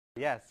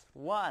Yes,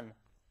 one.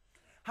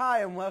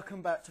 Hi and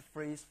welcome back to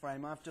Freeze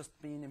Frame. I've just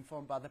been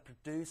informed by the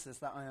producers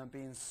that I am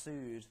being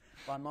sued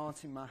by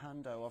Martin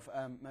Mahando of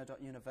Murdoch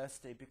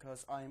University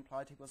because I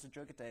implied he was a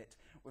drug addict.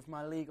 With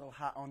my legal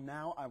hat on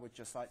now, I would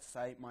just like to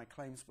say my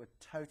claims were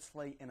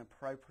totally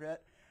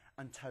inappropriate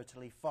and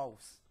totally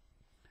false.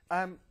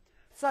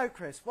 So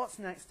Chris, what's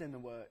next in the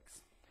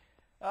works?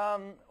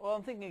 Well,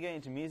 I'm thinking of getting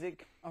into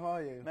music. How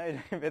are you?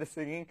 Maybe a bit of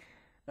singing.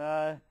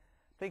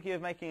 Thinking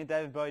of making a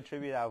David Bowie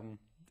tribute album.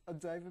 A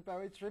David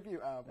Bowie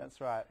tribute album? That's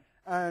right.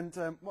 And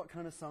what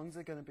kind of songs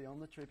are going to be on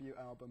the tribute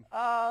album?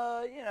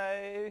 You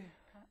know,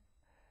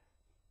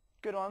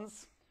 good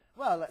ones.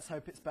 Well, let's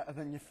hope it's better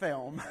than your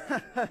film.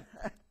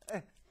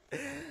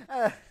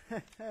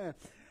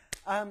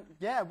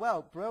 Yeah,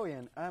 well,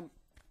 brilliant.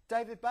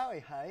 David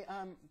Bowie, hey,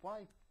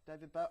 why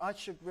David Bowie? I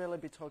should really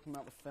be talking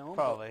about the film.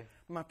 Probably.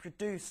 My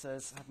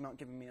producers have not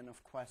given me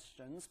enough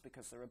questions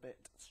because they're a bit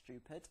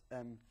stupid.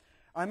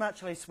 I'm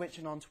actually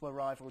switching on to a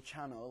rival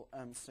channel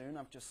soon.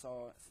 I've just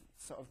sort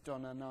of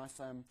done a nice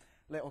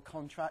little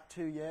contract,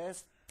 2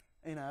 years,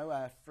 you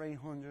know,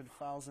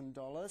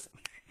 $300,000,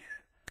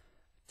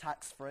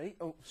 tax-free.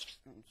 Oh,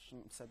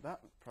 shouldn't have said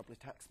that. Probably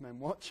tax men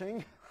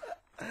watching.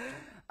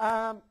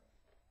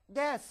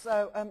 Yeah,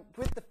 so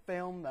with the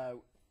film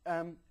though,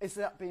 is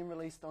that being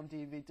released on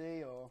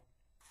DVD or?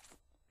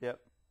 Yep.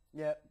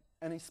 Yep.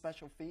 Any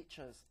special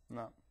features?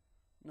 No.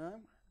 No?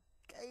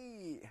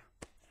 Okay.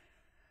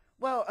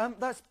 Well,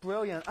 that's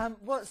brilliant.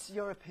 What's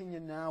your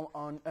opinion now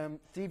on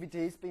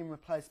DVDs being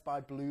replaced by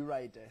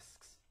Blu-ray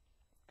discs?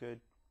 Good.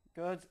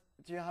 Good.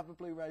 Do you have a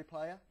Blu-ray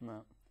player?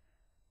 No.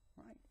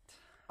 Right.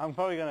 I'm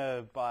probably going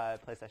to buy a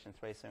PlayStation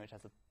 3 soon, which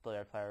has a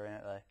Blu-ray player in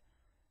it, though.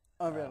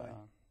 Oh, really?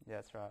 Yeah,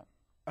 that's right.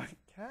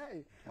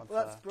 Okay. Well,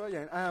 that's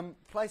brilliant.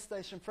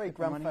 PlayStation 3,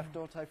 Grand Theft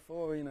Auto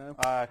 4, you know.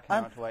 I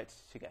cannot wait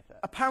to get that.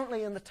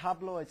 Apparently in the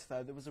tabloids,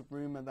 though, there was a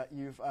rumour that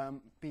you've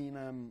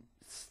been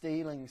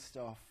stealing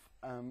stuff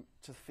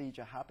to feed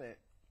your habit.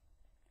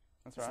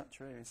 That's right. Is that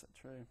true? Is that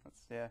true?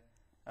 That's,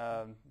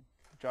 yeah.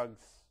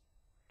 Drugs.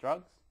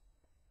 Drugs?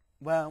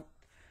 Well,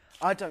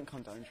 I don't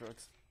condone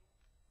drugs.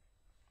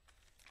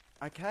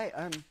 Okay,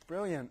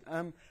 brilliant.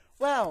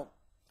 Well,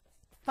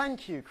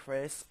 thank you,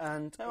 Chris,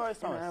 and no worries,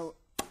 Thomas. You know,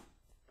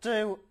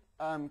 do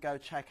go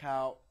check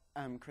out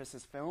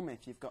Chris's film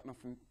if you've got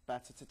nothing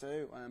better to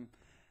do.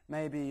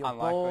 Maybe you're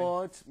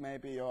bored,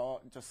 maybe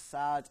you're just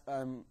sad.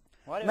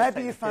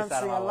 Maybe you fancy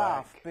a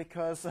laugh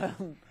because,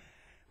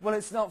 well,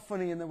 it's not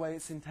funny in the way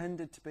it's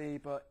intended to be,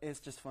 but it's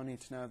just funny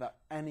to know that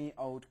any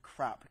old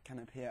crap can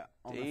appear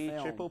on the film.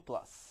 D triple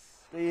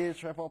plus. D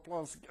triple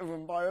plus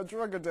given by a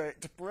drug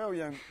addict.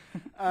 Brilliant.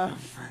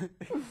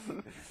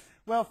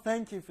 Well,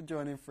 thank you for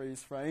joining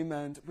Freeze Frame,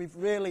 and we've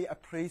really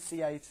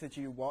appreciated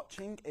you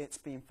watching. It's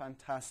been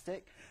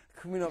fantastic.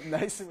 Coming up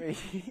next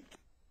week,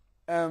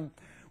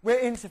 we're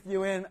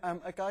interviewing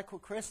a guy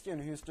called Christian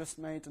who's just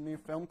made a new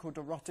film called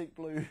Erotic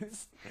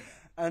Blues,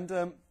 and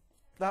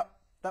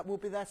that will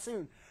be there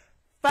soon.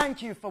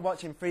 Thank you for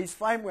watching Freeze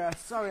Frame. We're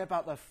sorry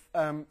about the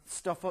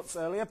stuff-ups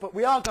earlier, but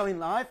we are going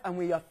live, and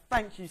we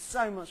thank you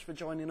so much for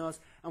joining us,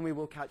 and we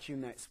will catch you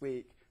next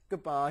week.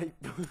 Goodbye.